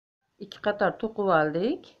2 qator to'qib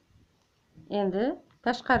oldik. Endi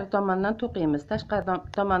tashqari tomondan to'qiymiz. Tashqari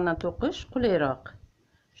tomondan to'qish qulayroq.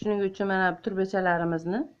 Shuning uchun mana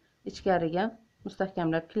turbachalarimizni ichkariga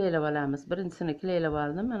mustahkamlab kilaylab olamiz. Birinchisini kilaylab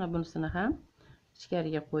oldim. Mana bunisini ham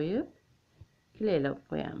ichkariga qo'yib kilaylab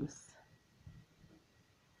qo'yamiz.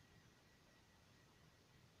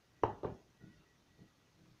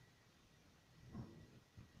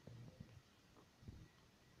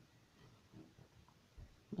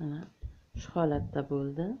 Mana shu holatda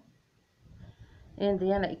bo'ldi. Endi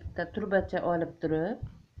yana ikkita turbacha olib turib,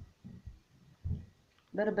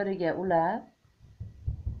 bir-biriga ulab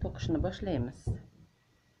to'qishni boshlaymiz.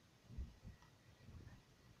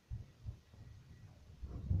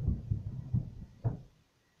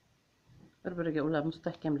 Bir-biriga ulab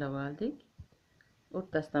mustahkamlab oldik.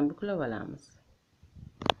 O'rtasidan buklab olamiz.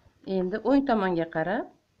 Endi o'ng tomonga qarab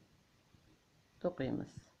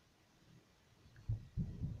to'qiymiz.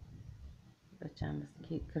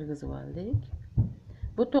 Turbachaimizga kirgizib oldik.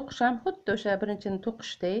 Bu to'qish ham xuddi o'sha birinchini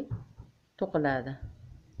to'qishdek to'qiladi.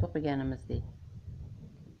 To'qiganimizdek.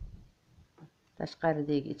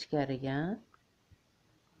 Tashqaridagi ichkariga,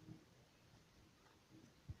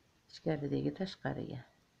 ichkaridagi tashqariga.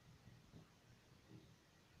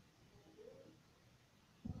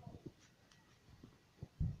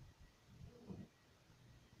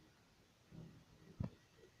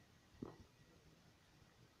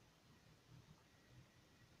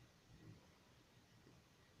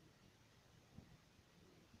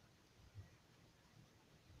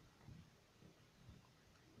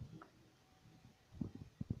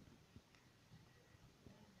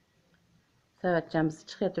 Savatchamizni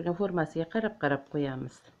chiqib turgan formasiga qarab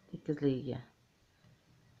qo'yamiz, tekizligiga.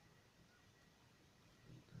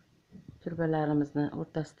 Turbalarimizni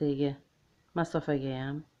o'rtasidagi masofaga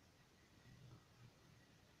ham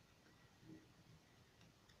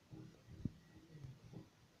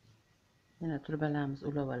yana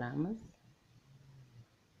turbalarimizni ulab olamiz.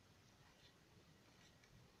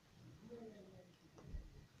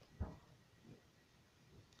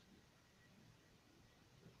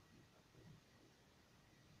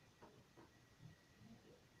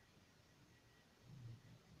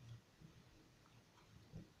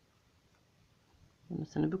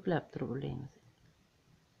 Bunisini buklab turib ulaymiz.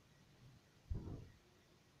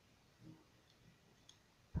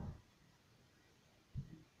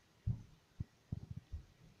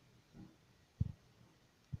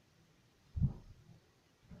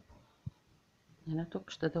 Yana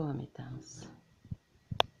to'qishda davom etamiz.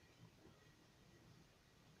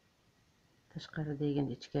 Tashqaridagi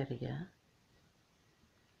ichkariga.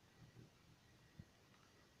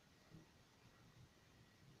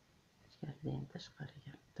 Ichkaridan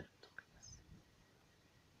tashqariga turib to'qiymiz.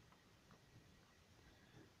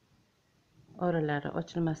 Oralari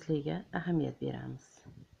ochilmasligiga ahamiyat beramiz.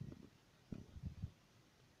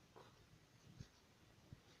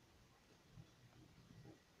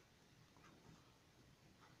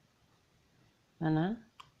 Mana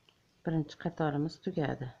birinchi qatorimiz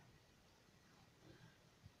tugadi.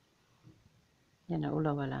 Yana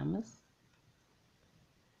ulab olamiz.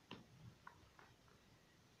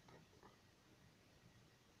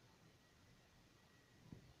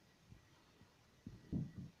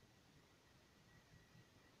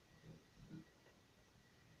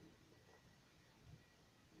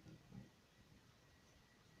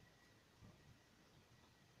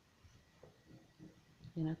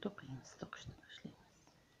 Yana to'qiymiz, to'qishni boshlaymiz.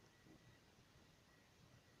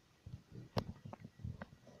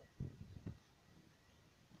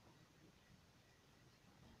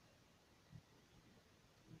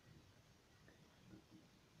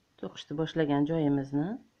 To'qishni boshlagan joyimizni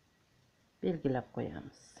belgilab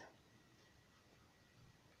qo'yamiz.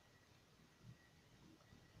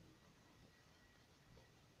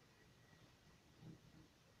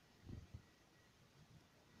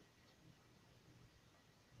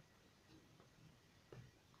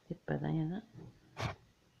 Tepadan yana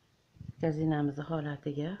gazinamizni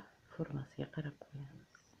holatiga, formasiga qarab qo'yamiz.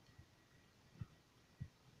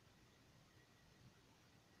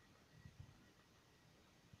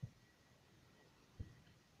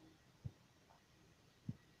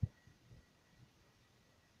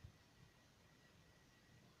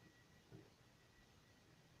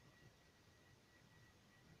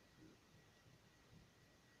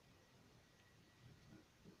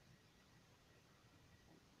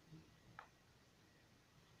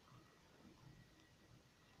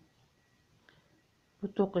 Bu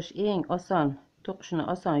to'qish eng oson, to'qishni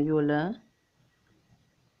oson yo'li.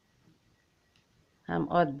 Ham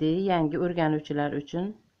oddiy, yangi o'rganuvchilar uchun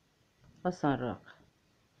osonroq.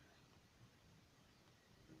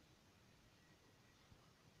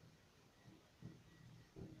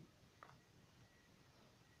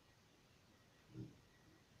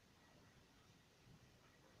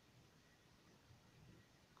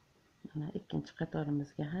 Mana ikkinchi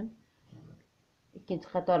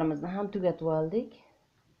qatorimizni ham tugatib oldik.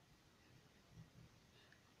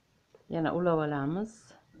 Yana ulab olamiz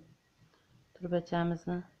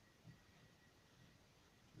turbachamizni.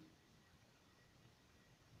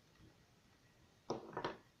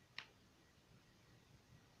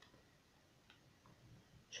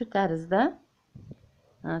 Shu tarzda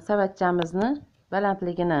savatchamizni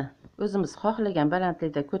balandligini o'zimiz xohlagan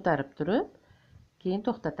balandlikda ko'tarib turib, keyin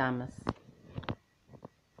to'xtatamiz.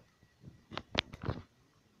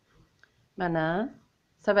 Mana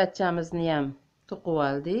savatchamizni ham to'qib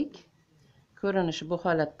oldik. Ko'rinishi bu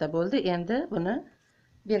holatda bo'ldi. Endi buni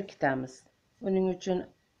berkitamiz. Uning uchun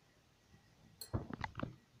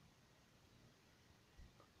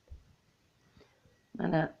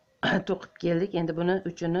mana to'qib keldik. Endi buni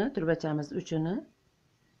uchini, turbachamiz uchini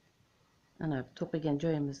mana to'qigan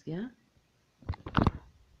joyimizga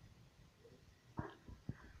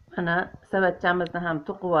mana savatchamizni ham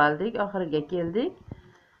to'qib oldik. Oxiriga keldik.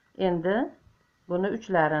 Endi buni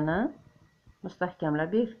uchlarini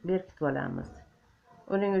mustahkamlab berkitib olamiz.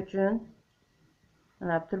 Uning uchun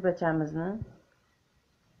mana turbachamizni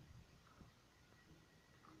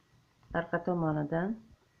arqa tomonidan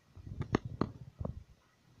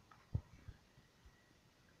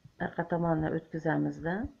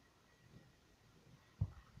o'tkazamizda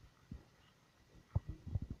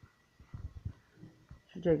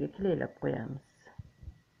shu joyga kilaylab qo'yamiz.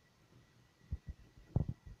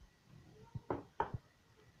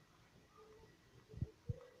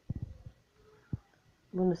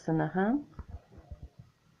 Bunisini ham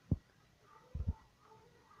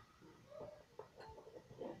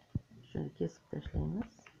shuni kesib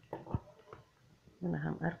tashlaymiz. Buni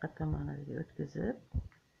ham arqa tomoniga o'tkazib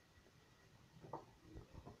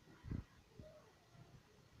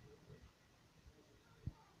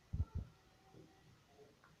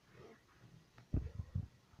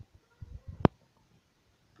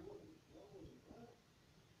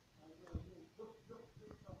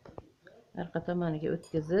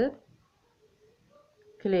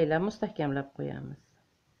kilaylab mustahkamlab qo'yamiz.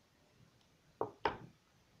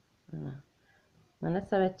 Mana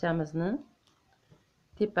savatchamizni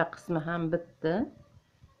tepa qismi ham bitdi.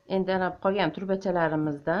 Endi ana qolgan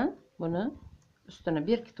turbachalarimizdan buni ustini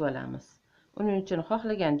berkitib olamiz. Uning uchun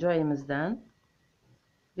xohlagan joyimizdan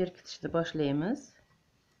berkitishni boshlaymiz.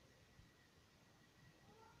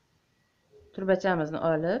 Turbachamizni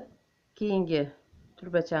olib, keyingi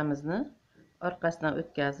turbachamizni orqasidan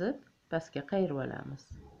o'tkazib, pastga qayirib olamiz.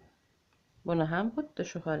 Buni ham xuddi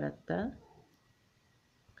shu holatda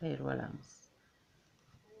qayirib olamiz.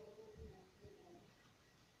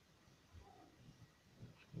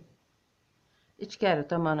 Ichkari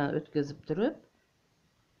tomonidan o'tkazib turib,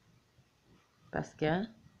 pastga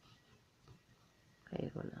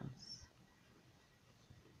qayirib olamiz.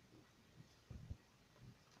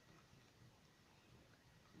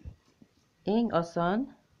 Eng oson,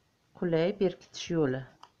 qulay berkitish yo'li.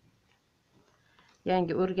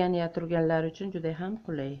 Yangi o'rganayotganlar uchun juda ham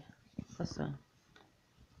qulay, oson.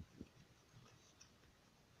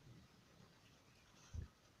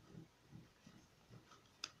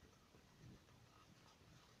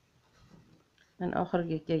 Mana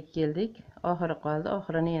oxiriga keldik. Oxiri qoldi.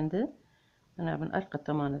 Oxirini endi mana buni arqa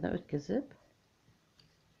tomonidan o'tkazib,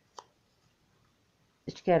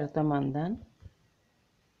 ichkari tomondan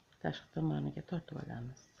tashqi tomoniga tortib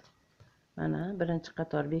olamiz. Mana birinchi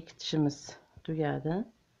qator bekitishimiz tugadi.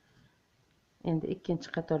 Endi ikkinchi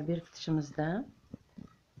qator berkitishimizda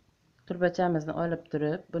turbachamizni olib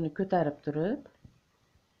turib, buni ko'tarib turib,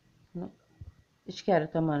 ichkari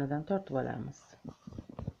tomonidan tortib olamiz.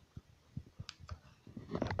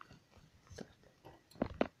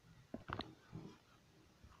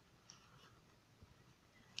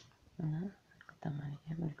 Mana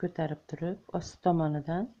tomoniga buni ko'tarib turib, osti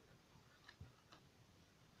tomonidan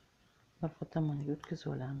orqa tomoniga o'tkazib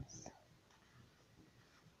olamiz.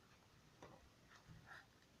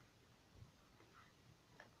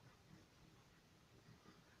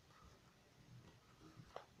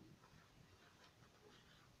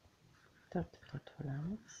 Tortib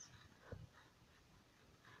olamiz.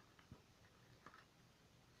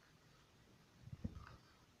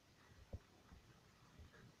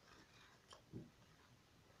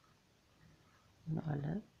 Buni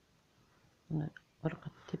olib, buni orqa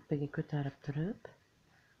tepaga ko'tarib turib,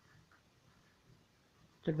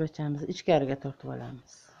 turbachamizni ichkariga tortib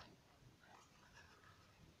olamiz.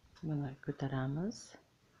 Buni ko'taramiz,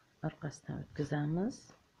 orqasidan o'tkazamiz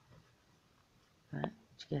va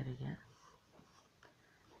ichkariga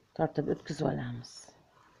tortib o'tkazib olamiz.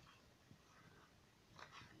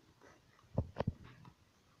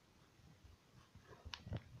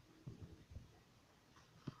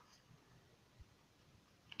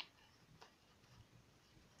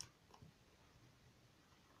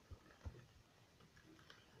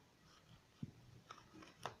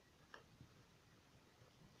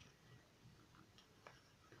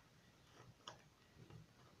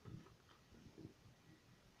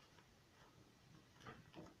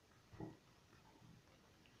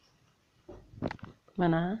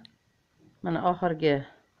 Mana oxirgi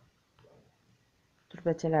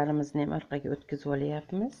turbachalarimizni ham orqaga o'tkazib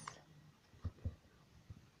olyapmiz.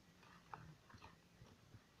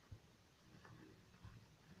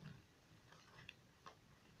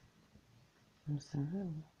 Bunisini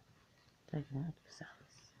tagidan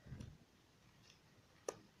o'tkazamiz.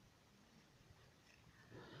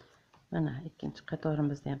 Mana ikkinchi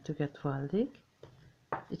qatorimizni ham tugatib oldik.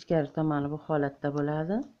 Ichkari tomoni bu holatda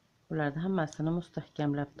bo'ladi. Ularni hammasini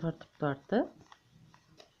mustahkamlab tortib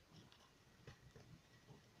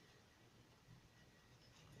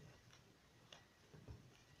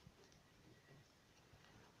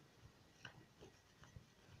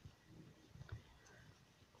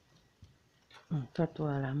tortib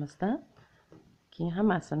olamizda, keyin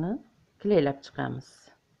hammasini kilaylab chiqamiz.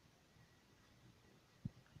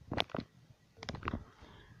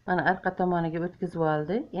 Mana arqa tomoniga o'tkazib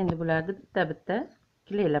oldik. Endi bularni bitta-bitta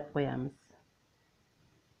kilaylab qo'yamiz.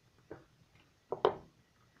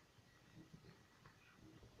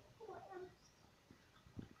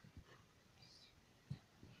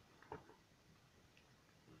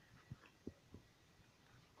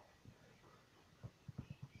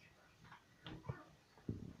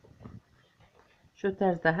 Shu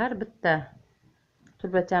tarzda har bitta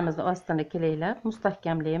turbachamizni ostini kilaylab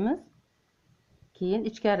mustahkamlaymiz. Keyin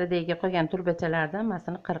ichkaridagi qolgan turbachalardan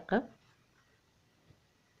hammasini qirqib,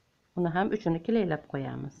 uni ham uchini kilaylab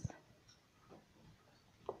qo'yamiz.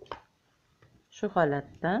 Shu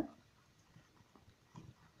holatda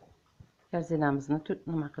korzinamizni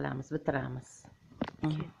nima qilamiz, bitiramiz.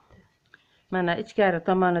 Mana ichkari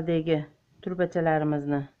tomonidagi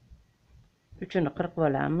turbachalarimizni uchini qirqib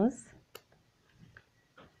olamiz.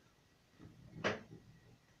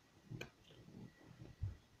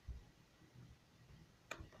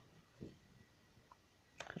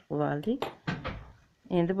 Oldik.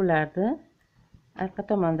 Endi bularni arqa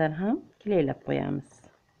tomondan ham kilaylab qo'yamiz.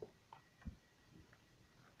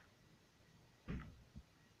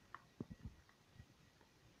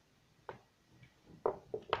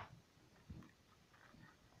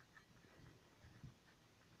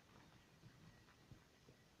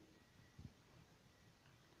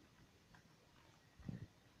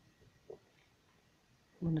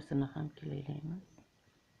 Bunisini ham kilaylaymiz.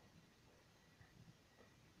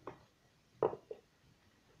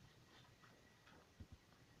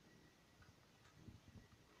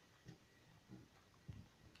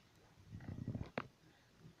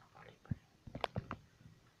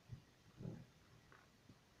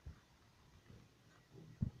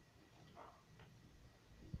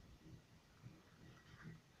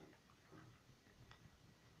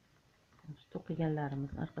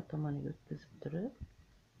 To'qiganlarimizni arqa tomoniga o'tkazib turib,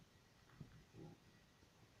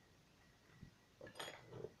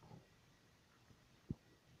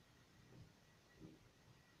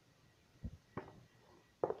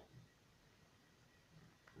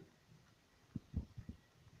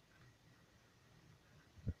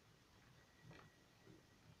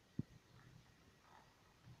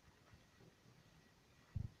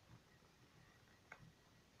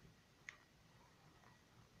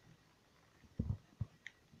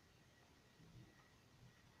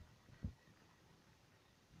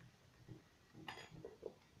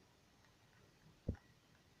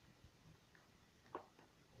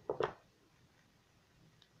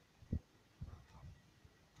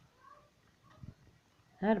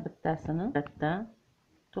 har bittasini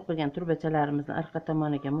to'qigan turbachalarimizni arqa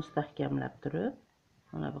tomoniga mustahkamlab turib,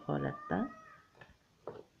 mana bu holatda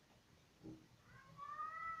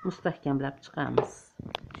mustahkamlab chiqamiz.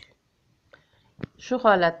 Shu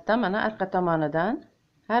holatda mana arqa tomonidan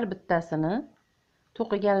har bittasini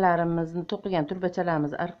to'qigan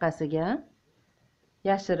turbachalarimiz orqasiga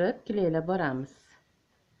yashirib kilaylab boramiz.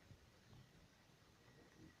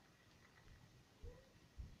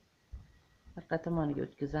 Arqa tomoniga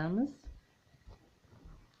o'tkazamiz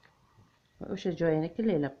va o'sha joyini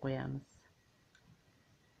kilaylab qo'yamiz.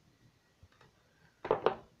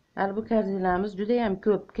 Hali bu korzinamiz juda ham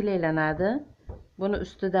ko'p kilaylanadi. Buni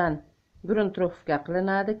ustidan gruntovka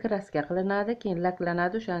qilinadi, kraska qilinadi, keyin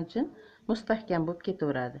laklanadi, o'shaning uchun mustahkam bo'lib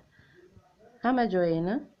ketaveradi. Hamma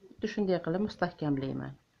joyini shunday qilib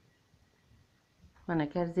mustahkamlayman. Mana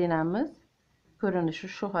korzinamiz ko'rinishi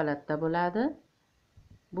shu holatda bo'ladi.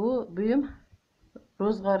 Bu buyum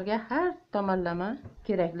ro'zg'orga har tomonlama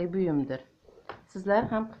kerakli buyumdir. Sizlar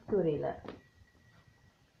ham qilib ko'ringlar.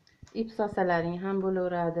 Ip solsalaring ham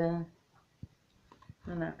bo'laveradi.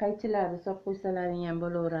 Mana qaychilarni solib qo'ysalaring ham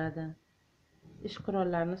bo'laveradi. Ish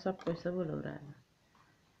qurollarini solib qo'ysa bo'laveradi.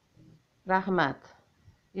 Rahmat.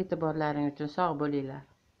 E'tiborlaring uchun sog' bo'linglar.